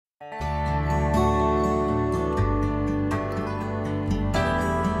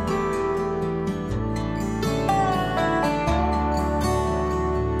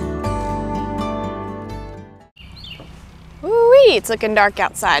it's looking dark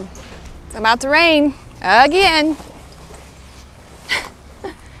outside. It's about to rain again.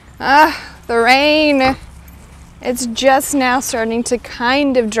 The rain, it's just now starting to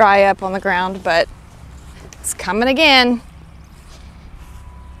kind of dry up on the ground, but it's coming again.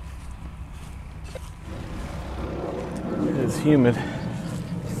 It's humid.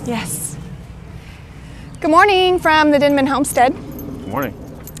 Yes. Good morning from the Denman Homestead. Good morning.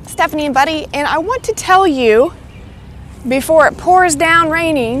 Stephanie and Buddy, and I want to tell you before it pours down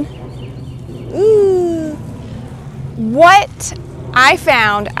raining, what I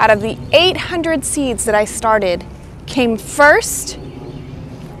found out of the 800 seeds that I started came first.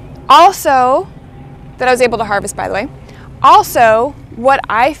 Also, that I was able to harvest, by the way. Also, what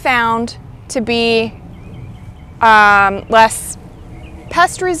I found to be less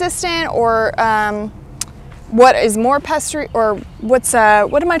pest resistant, or what is more pest, or what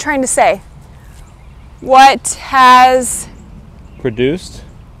am I trying to say? What has produced?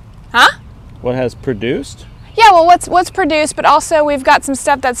 Huh? What has produced? Yeah, well, what's produced, but also we've got some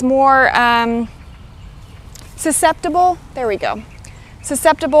stuff that's more susceptible. There we go.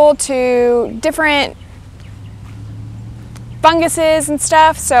 Susceptible to different funguses and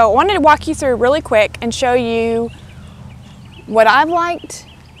stuff. So I wanted to walk you through really quick and show you what I've liked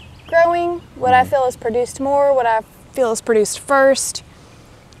growing, what I feel is produced more, what I feel is produced first,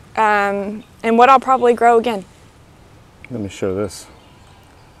 and what I'll probably grow again. Let me show this.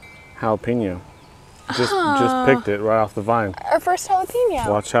 Jalapeno. Just picked it right off the vine. Our first jalapeno.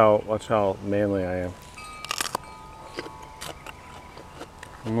 Watch how manly I am.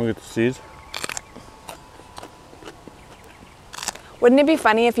 I'm gonna get the seeds. Wouldn't it be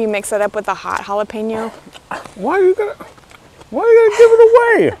funny if you mix it up with a hot jalapeno? Why are you gonna give it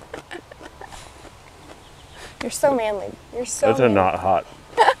away? You're so manly. You're so It's manly. not hot.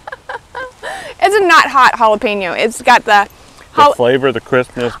 It's a not hot jalapeno. It's got the flavor, the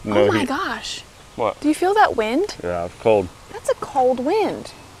crispness, no Oh my heat. gosh. What? Do you feel that wind? Yeah, it's cold. That's a cold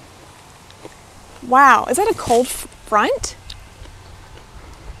wind. Wow, is that a cold front?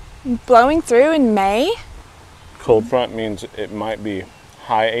 Blowing through in May? Cold front means it might be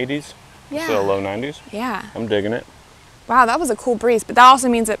high 80s, Yeah. so low 90s. Yeah. I'm digging it. Wow, that was a cool breeze, but that also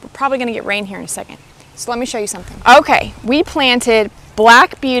means that we're probably gonna get rain here in a second. So let me show you something. Okay, we planted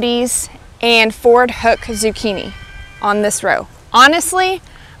Black Beauties and Ford Hook zucchini on this row. Honestly,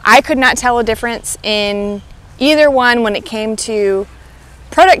 I could not tell a difference in either one when it came to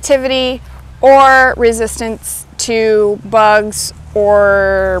productivity or resistance to bugs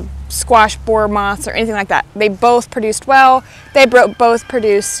or squash borer moths or anything like that. They both produced well. They both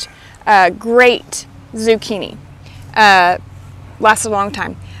produced great zucchini. Lasted a long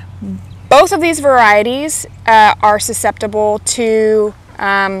time. Both of these varieties are susceptible to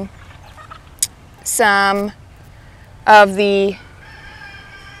some of the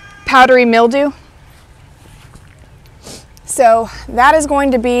powdery mildew. So that is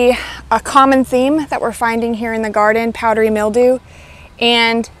going to be a common theme that we're finding here in the garden, powdery mildew.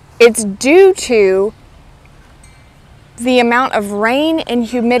 And it's due to the amount of rain and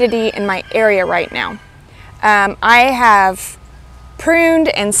humidity in my area right now. I have pruned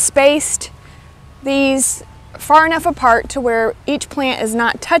and spaced these far enough apart to where each plant is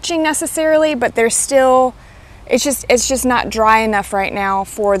not touching necessarily, but there's still, it's just not dry enough right now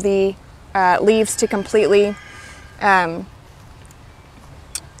for the leaves to completely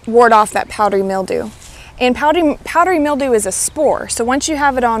ward off that powdery mildew. And powdery mildew is a spore, so once you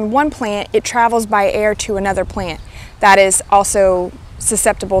have it on one plant, it travels by air to another plant that is also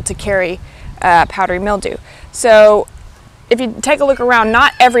susceptible to carry powdery mildew. So if you take a look around,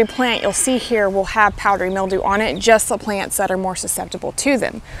 not every plant you'll see here will have powdery mildew on it, just the plants that are more susceptible to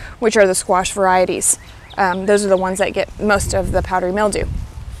them, which are the squash varieties. Those are the ones that get most of the powdery mildew.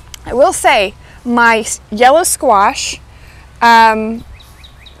 I will say my yellow squash,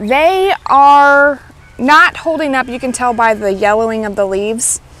 they are not holding up. You can tell by the yellowing of the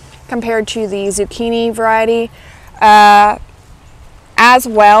leaves compared to the zucchini variety. As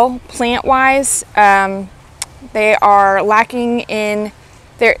well, plant-wise, they are lacking in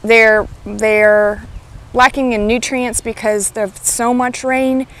they're lacking in nutrients because there's so much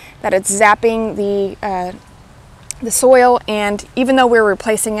rain that it's zapping the soil. And even though we're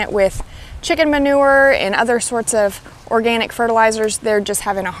replacing it with chicken manure and other sorts of organic fertilizers, they're just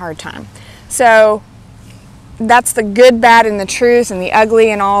having a hard time. So that's the good, bad, and the truth, and the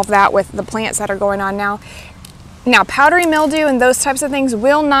ugly, and all of that with the plants that are going on now. Now, powdery mildew and those types of things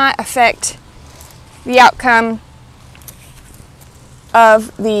will not affect the outcome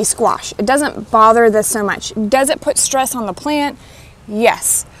of the squash. It doesn't bother this so much. Does it put stress on the plant?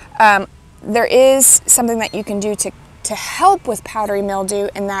 Yes. There is something that you can do to to help with powdery mildew,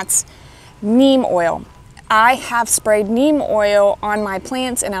 and that's neem oil. I have sprayed neem oil on my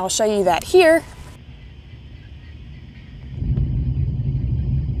plants, and I'll show you that here.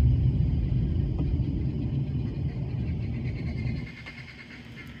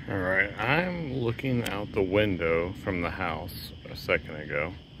 All right, I'm looking out the window from the house a second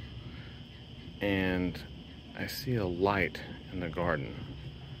ago, and I see a light in the garden.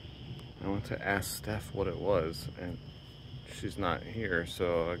 I went to ask Steph what it was, and she's not here,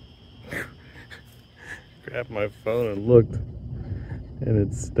 so I grabbed my phone and looked, and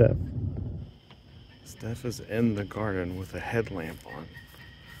it's Steph. Steph is in the garden with a headlamp on.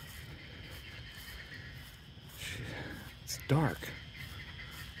 It's dark.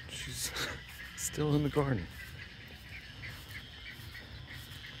 She's still in the garden.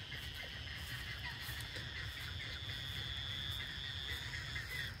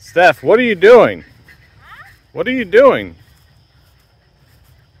 Steph, what are you doing? Huh? What are you doing?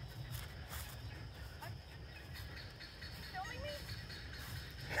 Filming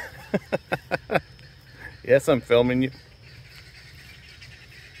me? Yes, I'm filming you.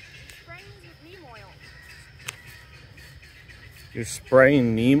 Spraying neem oil. You're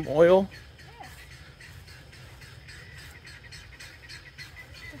spraying neem oil? Yeah.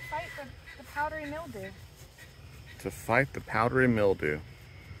 To fight the powdery mildew. To fight the powdery mildew.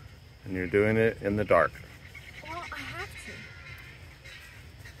 And you're doing it in the dark. Well, I have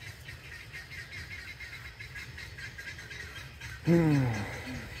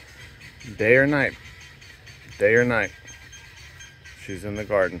to. Day or night. Day or night. She's in the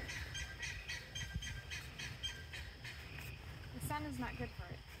garden. The sun is not good for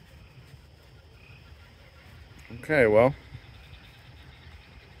it. Okay, well.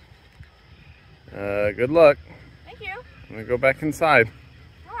 Good luck. Thank you. I'm gonna go back inside.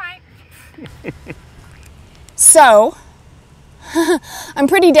 So, I'm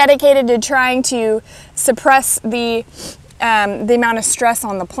pretty dedicated to trying to suppress the amount of stress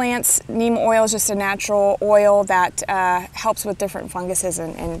on the plants. Neem oil is just a natural oil that helps with different funguses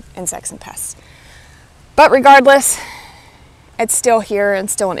and insects and pests. But regardless, it's still here and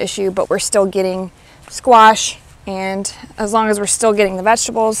still an issue, but we're still getting squash, and as long as we're still getting the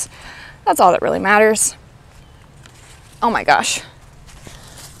vegetables, that's all that really matters. Oh my gosh.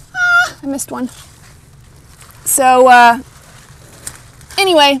 I missed one. So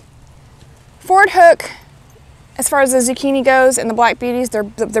anyway, forward hook, as far as the zucchini goes and the black beauties, they're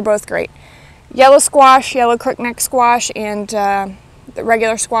both great. Yellow squash, yellow crookneck squash, and the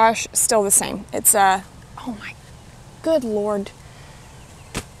regular squash, still the same. It's oh my good Lord.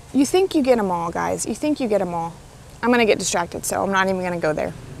 You think you get them all, guys. You think you get them all. I'm gonna get distracted, so I'm not even gonna go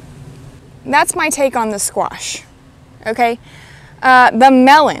there. That's my take on the squash, okay? The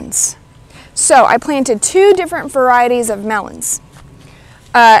melons. So I planted 2 different varieties of melons.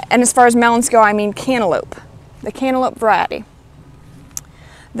 And as far as melons go, I mean cantaloupe, the cantaloupe variety.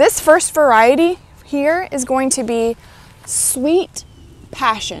 This first variety here is going to be sweet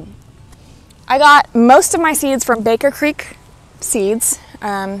passion. I got most of my seeds from Baker Creek Seeds,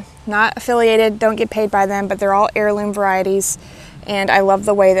 not affiliated, don't get paid by them, but they're all heirloom varieties, and I love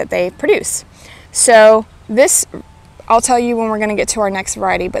the way that they produce. So this, I'll tell you when we're going to get to our next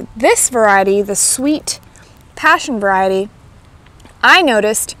variety, but this variety, the sweet passion variety, I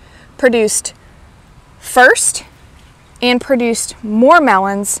noticed produced first and produced more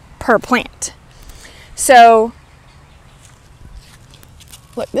melons per plant. So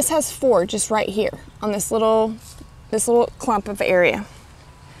look, this has 4 just right here on this little clump of area.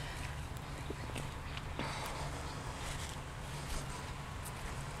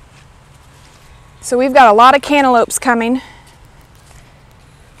 So we've got a lot of cantaloupes coming,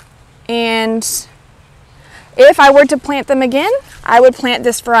 and if I were to plant them again, I would plant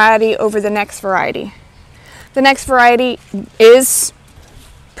this variety over the next variety. The next variety is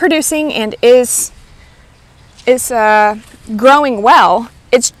producing and is growing well.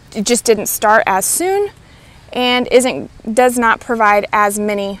 It just didn't start as soon and does not provide as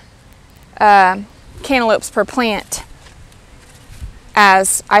many cantaloupes per plant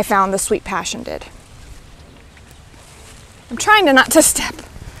as I found the sweet passion did. I'm trying to not to step.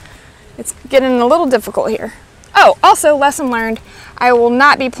 It's getting a little difficult here. Oh, also, lesson learned, I will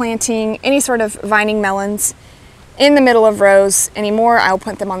not be planting any sort of vining melons in the middle of rows anymore. I will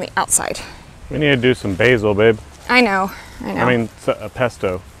plant them on the outside. We need to do some basil, babe. I know. I mean,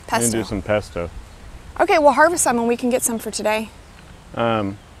 pesto. We need to do some pesto. Okay, we'll harvest some and we can get some for today.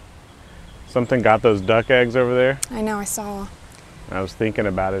 Something got those duck eggs over there. I know, I saw. I was thinking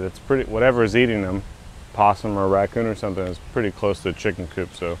about it. It's pretty, whatever's eating them, possum or raccoon or something, is pretty close to the chicken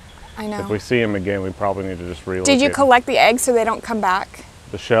coop, so I know. If we see them again, we probably need to just relocate. Did you collect the eggs so they don't come back?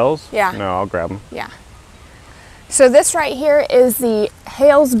 The shells? Yeah. No, I'll grab them. Yeah. So this right here is the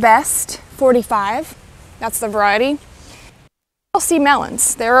Hale's Best 45. That's the variety. You'll see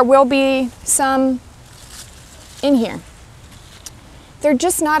melons. There will be some in here. They're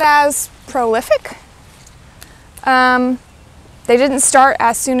just not as prolific. They didn't start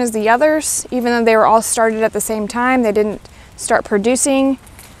as soon as the others, even though they were all started at the same time. They didn't start producing.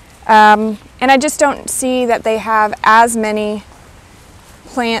 And I just don't see that they have as many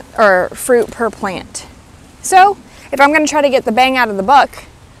plant or fruit per plant. So if I'm going to try to get the bang out of the buck,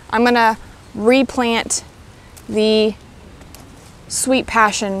 I'm going to replant the sweet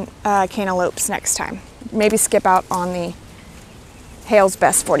passion cantaloupes next time. Maybe skip out on the Hale's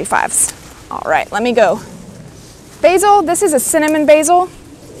Best 45s. All right, let me go. Basil, this is a cinnamon basil.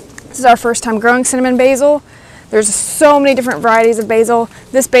 This is our first time growing cinnamon basil. There's so many different varieties of basil.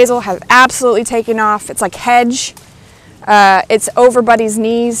 This basil has absolutely taken off. It's like hedge. It's over Buddy's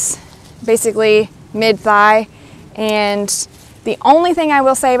knees, basically mid-thigh. And the only thing I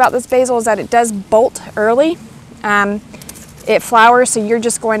will say about this basil is that it does bolt early. It flowers, so you're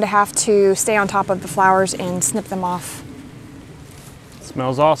just going to have to stay on top of the flowers and snip them off. It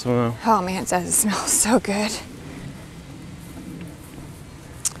smells awesome though. Oh man, it does. It smells so good.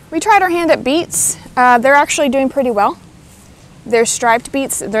 We tried our hand at beets. They're actually doing pretty well. They're striped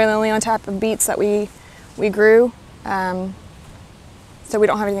beets. They're the only type of beets that we grew, so we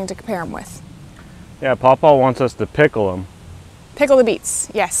don't have anything to compare them with. Yeah, Pawpaw wants us to pickle them. Pickle the beets,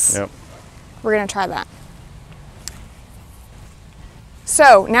 yes. Yep. We're gonna try that.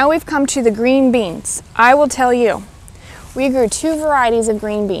 So now we've come to the green beans. I will tell you, we grew 2 varieties of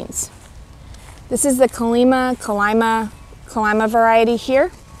green beans. This is the Kalima variety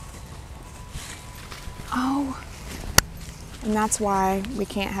here. Oh, and that's why we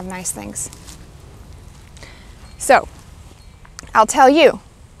can't have nice things. So, I'll tell you,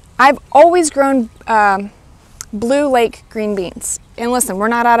 I've always grown Blue Lake green beans. And listen, we're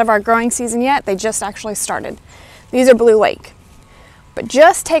not out of our growing season yet. They just actually started. These are Blue Lake. But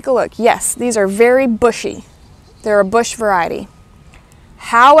just take a look. Yes, these are very bushy. They're a bush variety.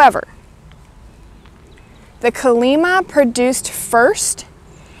 However, the Kalima produced first,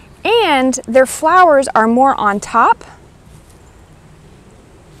 and their flowers are more on top.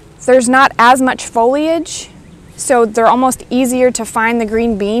 There's not as much foliage, so they're almost easier to find the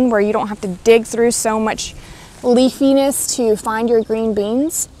green bean, where you don't have to dig through so much leafiness to find your green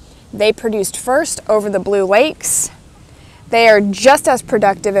beans. They produced first over the Blue Lakes. They are just as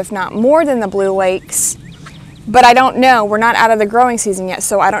productive, if not more, than the Blue Lakes. But I don't know, we're not out of the growing season yet,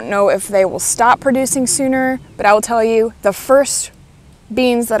 so I don't know if they will stop producing sooner. But I will tell you, the first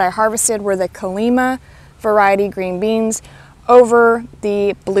beans that I harvested were the Kalima variety green beans over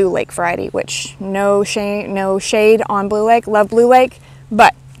the Blue Lake variety, which no shade on Blue Lake, love Blue Lake,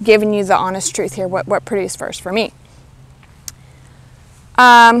 but giving you the honest truth here, what produced first for me.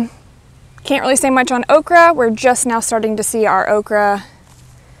 Can't really say much on okra. We're just now starting to see our okra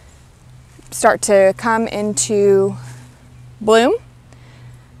start to come into bloom,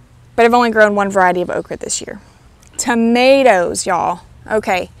 but I've only grown 1 variety of okra this year. Tomatoes, y'all.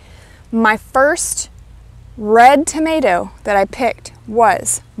 Okay, my first red tomato that I picked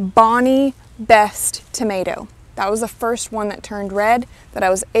was Bonnie Best tomato. That was the first one that turned red that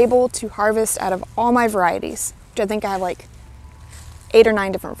I was able to harvest out of all my varieties, which I think I have like 8 or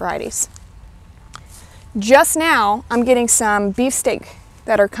 9 different varieties. Just now, I'm getting some beefsteak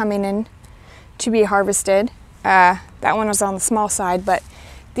that are coming in to be harvested. That one was on the small side, but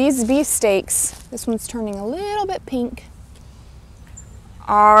these beefsteaks, this one's turning a little bit pink,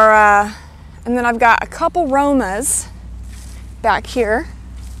 are, and then I've got a couple Romas back here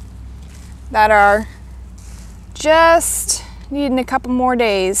that are just needing a couple more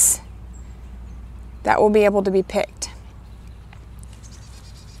days that will be able to be picked.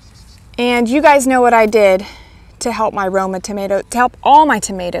 And you guys know what I did to help my Roma tomato, to help all my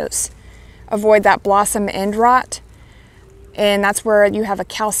tomatoes avoid that blossom end rot. And that's where you have a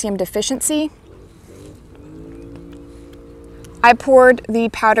calcium deficiency. I poured the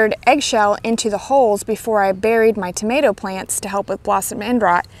powdered eggshell into the holes before I buried my tomato plants to help with blossom end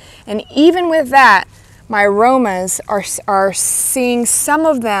rot. And even with that, my Romas are seeing, some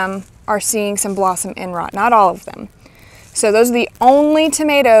of them are seeing some blossom end rot, not all of them. So those are the only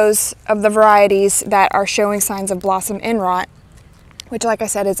tomatoes of the varieties that are showing signs of blossom end rot, which, like I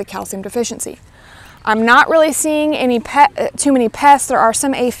said, is a calcium deficiency. I'm not really seeing any too many pests. There are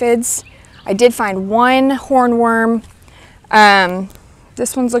some aphids. I did find 1 hornworm.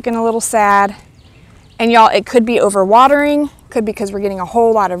 This one's looking a little sad. And y'all, it could be overwatering, Could be because we're getting a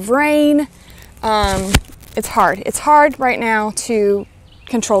whole lot of rain. It's hard. It's hard right now to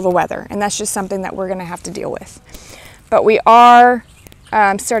control the weather, and that's just something that we're going to have to deal with. But we are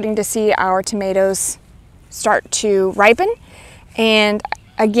starting to see our tomatoes start to ripen. And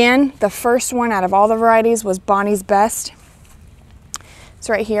again, the first one out of all the varieties was Bonnie's Best. It's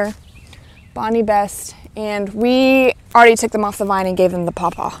right here, Bonnie Best. And we already took them off the vine and gave them the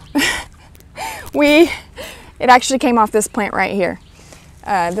pawpaw. It actually came off this plant right here,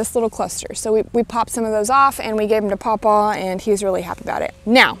 this little cluster. So we popped some of those off and we gave him to Pawpaw, and he's really happy about it.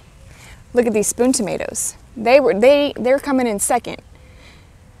 Now, look at these spoon tomatoes. They're coming in second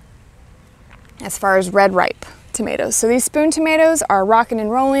as far as red ripe tomatoes. So these spoon tomatoes are rocking and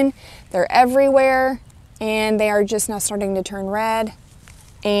rolling. They're everywhere, and they are just now starting to turn red.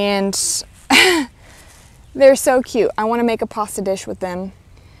 And they're so cute. I want to make a pasta dish with them.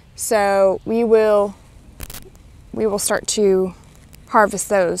 So we will start to harvest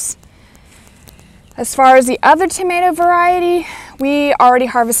those. As far as the other tomato variety, we already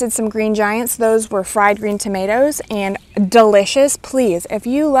harvested some green giants. Those were fried green tomatoes and delicious. Please, if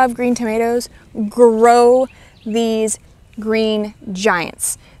you love green tomatoes, grow these green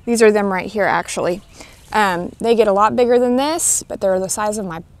giants. These are them right here, actually. They get a lot bigger than this, but they're the size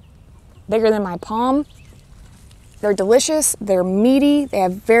of bigger than my palm. They're delicious, they're meaty, they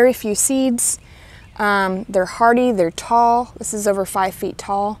have very few seeds. They're hardy, they're tall. This is over 5 feet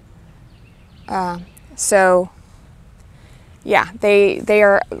tall. So yeah, they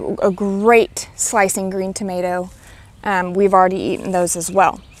are a great slicing green tomato. We've already eaten those as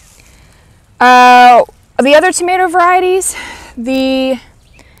well. The other tomato varieties, the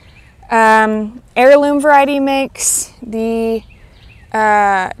heirloom variety mix, the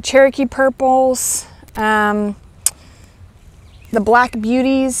Cherokee purples, the black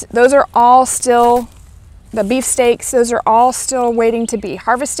beauties, those are all still, the beefsteaks, those are all still waiting to be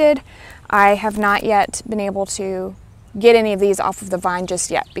harvested. I have not yet been able to get any of these off of the vine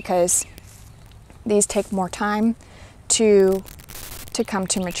just yet because these take more time to come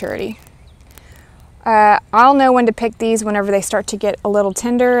to maturity. I'll know when to pick these whenever they start to get a little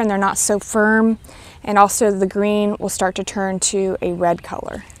tender and they're not so firm, and also the green will start to turn to a red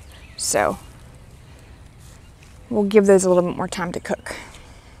color. So we'll give those a little bit more time to cook.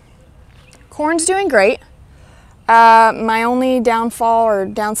 Corn's doing great. My only downfall or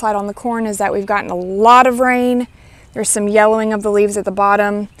downside on the corn is that we've gotten a lot of rain. There's some yellowing of the leaves at the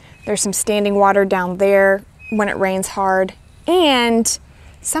bottom. There's some standing water down there when it rains hard. And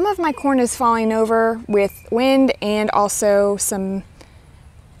some of my corn is falling over with wind, and also some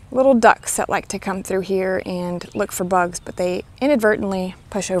little ducks that like to come through here and look for bugs, but they inadvertently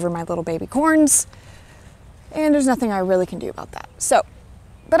push over my little baby corns. And there's nothing I really can do about that. So,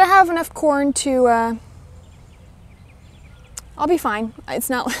 but I have enough corn to, I'll be fine. It's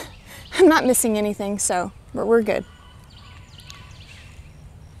not, I'm not missing anything, so we're good.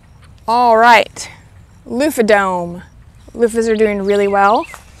 All right, loofah dome. Loofahs are doing really well.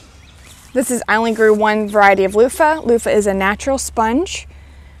 I only grew one variety of loofah. Loofah is a natural sponge,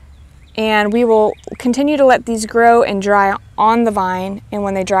 and we will continue to let these grow and dry on the vine, and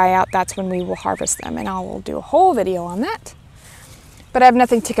when they dry out, that's when we will harvest them, and I will do a whole video on that. But I have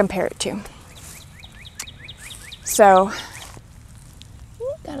nothing to compare it to. So,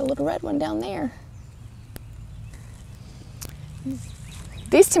 got a little red one down there.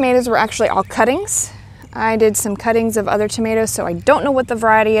 These tomatoes were actually all cuttings. I did some cuttings of other tomatoes, so I don't know what the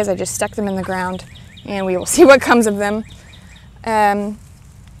variety is. I just stuck them in the ground, and we will see what comes of them.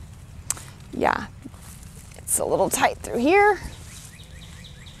 Yeah, it's a little tight through here.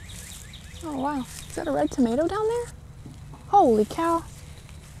 Oh wow, is that a red tomato down there? Holy cow.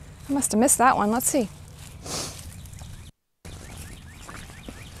 I must have missed that one. Let's see.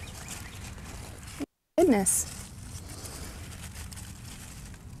 Goodness.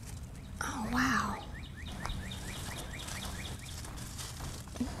 Oh wow.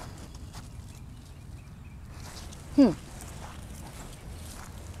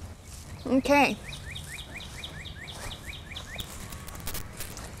 Okay.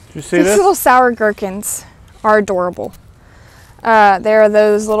 Did you see These this? little sour gherkins are adorable. They're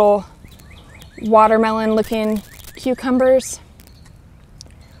those little watermelon looking cucumbers.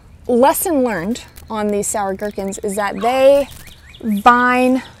 Lesson learned on these sour gherkins is that they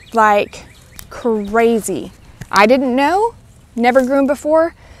vine like crazy. I didn't know, never grew them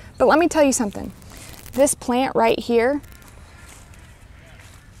before, but let me tell you something. This plant right here.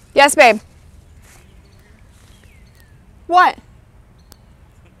 Yes, babe. What?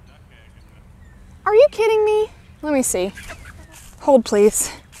 Are you kidding me? Let me see. Hold,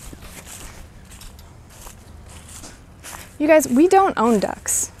 please. You guys, we don't own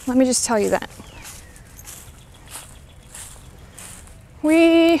ducks. Let me just tell you that.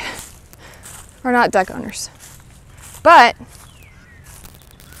 We are not duck owners. But,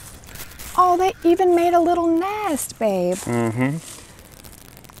 oh, they even made a little nest, babe. Mm-hmm.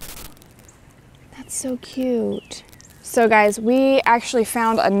 That's so cute. So guys, we actually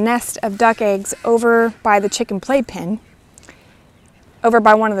found a nest of duck eggs over by the chicken playpen, over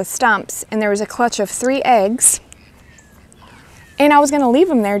by one of the stumps, and there was a clutch of 3 eggs. And I was gonna leave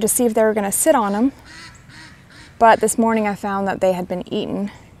them there to see if they were gonna sit on them. But this morning I found that they had been eaten.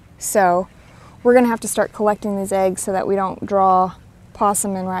 So we're gonna have to start collecting these eggs so that we don't draw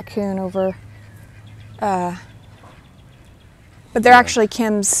possum and raccoon over. But they're actually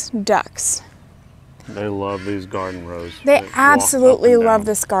Kim's ducks. They love these garden rows. They absolutely love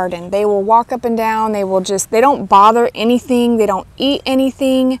this garden. They will walk up and down. They will just, they don't bother anything. They don't eat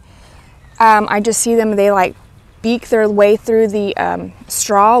anything. I just see them, they like beak their way through the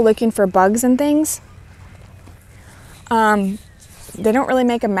straw looking for bugs and things. They don't really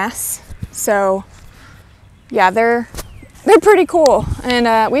make a mess. So yeah, they're pretty cool.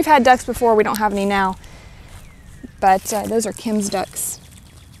 And we've had ducks before. We don't have any now. But those are Kim's ducks.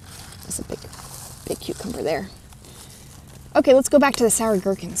 That's a big cucumber there. Okay, let's go back to the sour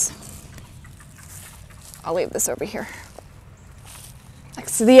gherkins. I'll leave this over here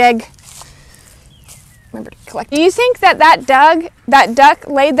next to the egg. Remember to collect. Do you think that duck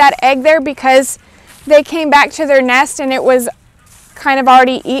laid that egg there because they came back to their nest and it was kind of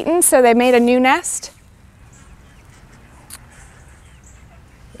already eaten, so they made a new nest?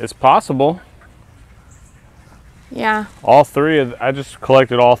 It's possible. Yeah. I just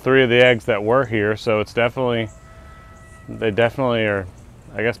collected all 3 of the eggs that were here, so it's definitely, they definitely are,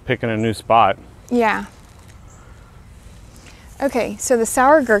 I guess, picking a new spot. Yeah. Okay, so the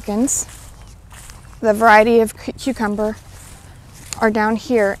sour gherkins, the variety of cucumber, are down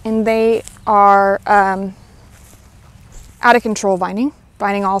here, and they are out of control vining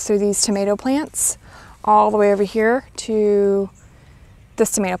all through these tomato plants, all the way over here to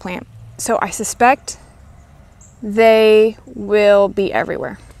this tomato plant. So I suspect they will be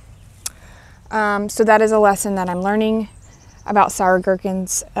everywhere. So that is a lesson that I'm learning about sour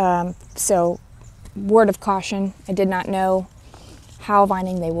gherkins. So word of caution, I did not know how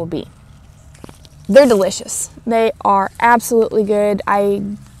vining they will be. They're delicious. They are absolutely good. I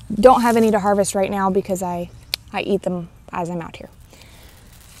don't have any to harvest right now because I eat them as I'm out here.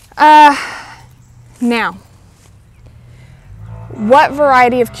 Now, what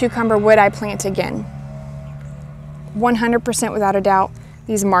variety of cucumber would I plant again? 100% without a doubt,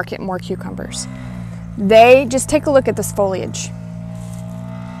 these Market More cucumbers. They, just take a look at this foliage.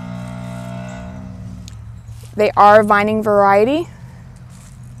 They are a vining variety.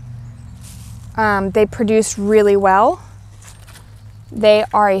 They produce really well. They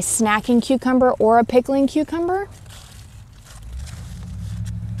are a snacking cucumber or a pickling cucumber.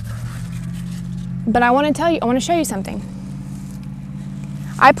 But I want to show you something.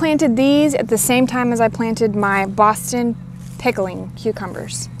 I planted these at the same time as I planted my Boston pickling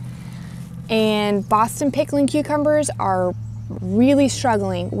cucumbers. And Boston pickling cucumbers are really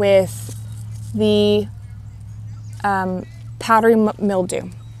struggling with the powdery mildew.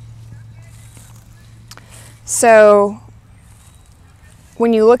 So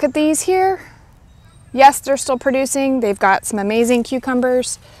when you look at these here, yes, they're still producing. They've got some amazing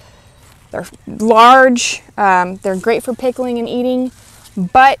cucumbers. They're large. They're great for pickling and eating.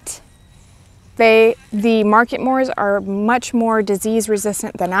 But the Market Mores are much more disease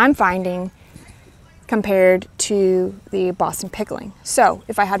resistant than I'm finding compared to the Boston pickling. So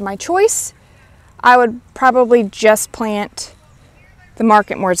if I had my choice, I would probably just plant the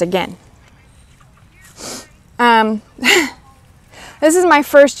Market Mores again. This is my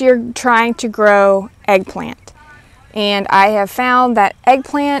first year trying to grow eggplant, and I have found that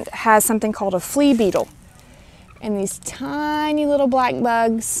eggplant has something called a flea beetle. And these tiny little black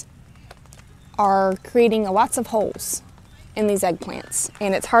bugs are creating lots of holes in these eggplants.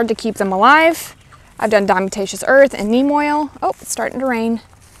 And it's hard to keep them alive. I've done diatomaceous earth and neem oil. Oh, it's starting to rain.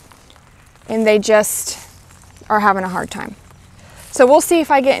 And they just are having a hard time. So we'll see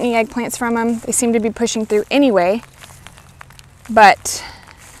if I get any eggplants from them. They seem to be pushing through anyway. But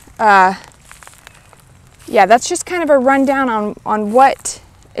yeah, that's just kind of a rundown on what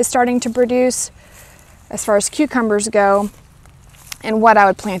is starting to produce as far as cucumbers go, and what I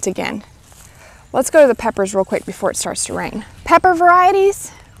would plant again. Let's go to the peppers real quick before it starts to rain. Pepper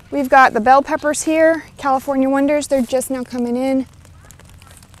varieties, we've got the bell peppers here, California Wonders, they're just now coming in.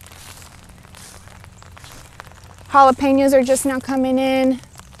 Jalapenos are just now coming in.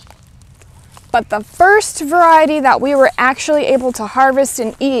 But the first variety that we were actually able to harvest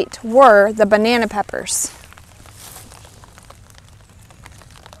and eat were the banana peppers.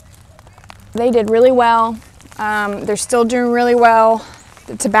 They did really well. They're still doing really well.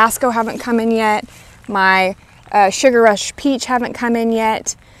 The Tabasco haven't come in yet. My Sugar Rush Peach haven't come in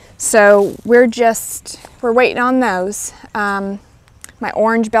yet. So we're waiting on those. My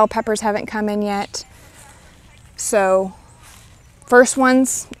orange bell peppers haven't come in yet. So first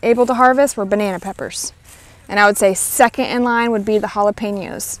ones able to harvest were banana peppers. And I would say second in line would be the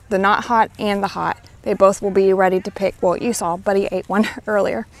jalapenos, the not hot and the hot. They both will be ready to pick. Well, you saw Buddy ate one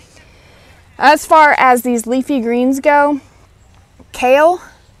earlier. As far as these leafy greens go, kale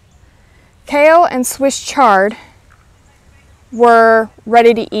and Swiss chard were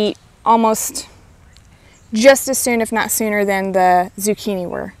ready to eat almost just as soon, if not sooner, than the zucchini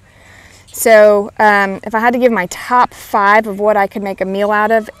were. So if I had to give my top 5 of what I could make a meal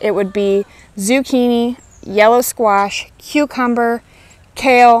out of, it would be zucchini, yellow squash, cucumber,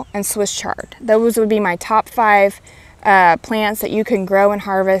 kale, and Swiss chard. Those would be my top 5 plants that you can grow and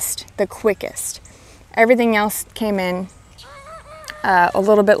harvest the quickest. Everything else came in a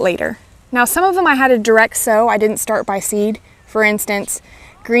little bit later. Now some of them I had to direct sow. I didn't start by seed. For instance,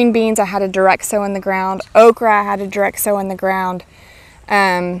 green beans I had to direct sow in the ground. Okra I had to direct sow in the ground.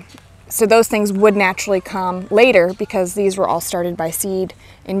 So those things would naturally come later because these were all started by seed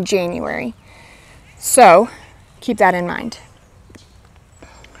in January. So keep that in mind.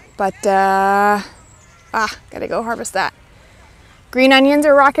 But gotta go harvest that. Green onions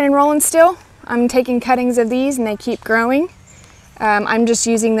are rocking and rolling still. I'm taking cuttings of these and they keep growing. I'm just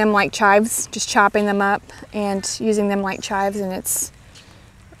using them like chives, just chopping them up and using them like chives, and it's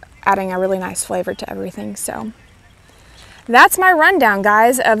adding a really nice flavor to everything. So that's my rundown,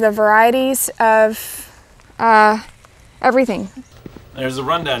 guys, of the varieties of everything. There's the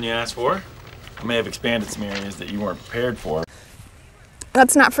rundown you asked for. I may have expanded some areas that you weren't prepared for.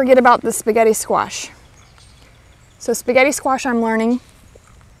 Let's not forget about the spaghetti squash. So spaghetti squash, I'm learning,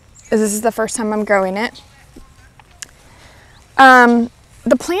 as this is the first time I'm growing it.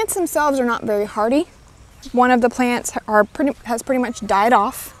 The plants themselves are not very hardy. One of the plants has pretty much died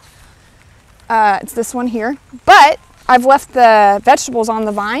off. It's this one here. But I've left the vegetables on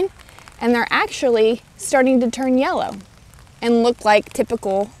the vine and they're actually starting to turn yellow and look like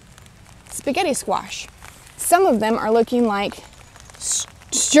typical spaghetti squash. Some of them are looking like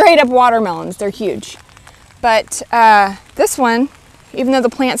straight up watermelons. They're huge. But this one, even though the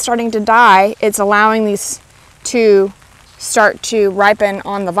plant's starting to die, it's allowing these to start to ripen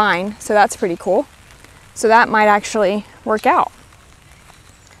on the vine. So that's pretty cool. So that might actually work out.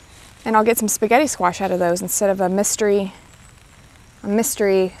 And I'll get some spaghetti squash out of those instead of a mystery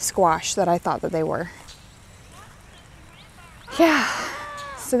squash that I thought that they were. Yeah,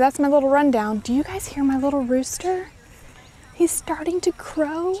 so that's my little rundown. Do you guys hear my little rooster? He's starting to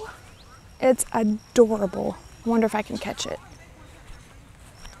crow. It's adorable. I wonder if I can catch it.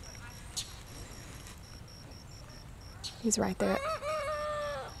 He's right there.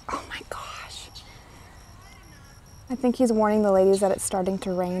 Oh my gosh. I think he's warning the ladies that it's starting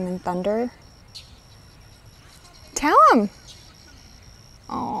to rain and thunder. Tell him.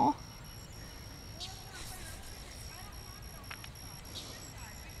 Aw.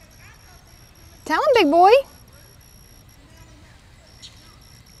 Tell him, big boy.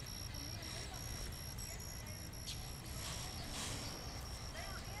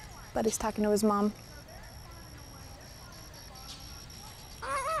 Buddy's talking to his mom.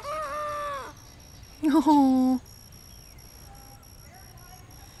 Oh.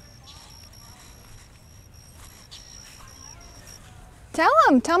 Tell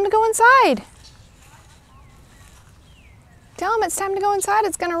him to go inside. Tell him it's time to go inside,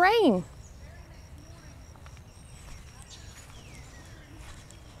 it's gonna rain.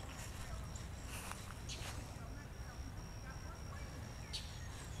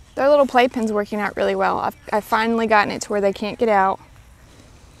 Their little playpen's working out really well. I've finally gotten it to where they can't get out.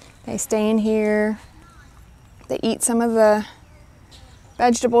 They stay in here. They eat some of the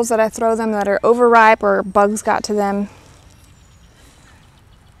vegetables that I throw them that are overripe or bugs got to them.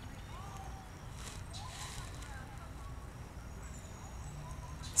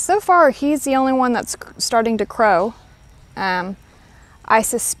 So far, he's the only one that's starting to crow. I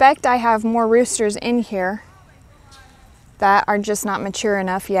suspect I have more roosters in here that are just not mature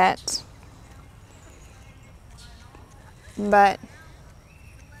enough yet. But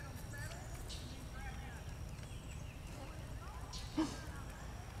is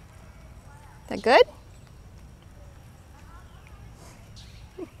that good?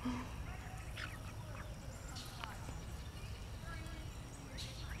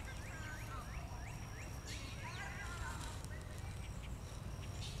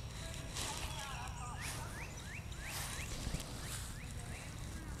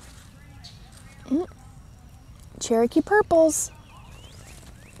 Cherokee purples.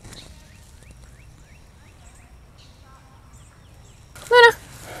 Luna.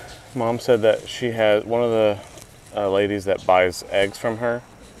 Mom said that she has one of the ladies that buys eggs from her.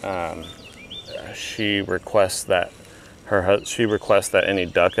 She requests that any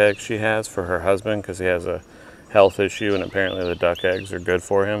duck eggs she has for her husband because he has a health issue and apparently the duck eggs are good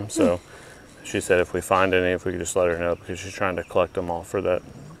for him. So she said if we find any, if we could just let her know because she's trying to collect them all for that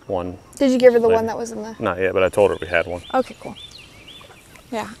one. Did you give her the lady. one that was in the? Not yet, but I told her we had one. Okay, cool.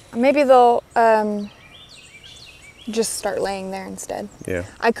 Yeah, maybe they'll just start laying there instead. Yeah.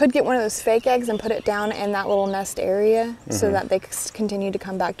 I could get one of those fake eggs and put it down in that little nest area so that they continue to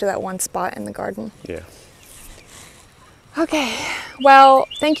come back to that one spot in the garden. Yeah. Okay, well,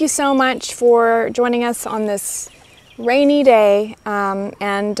 thank you so much for joining us on this rainy day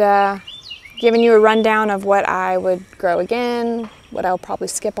and giving you a rundown of what I would grow again, what I'll probably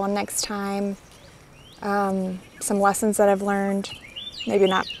skip on next time, some lessons that I've learned, maybe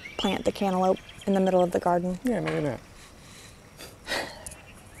not plant the cantaloupe in the middle of the garden. Yeah, maybe not.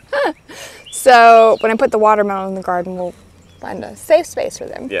 So when I put the watermelon in the garden, we'll find a safe space for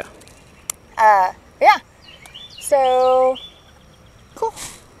them. Yeah. Yeah. So, cool.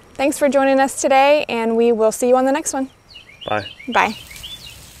 Thanks for joining us today, and we will see you on the next one. Bye. Bye.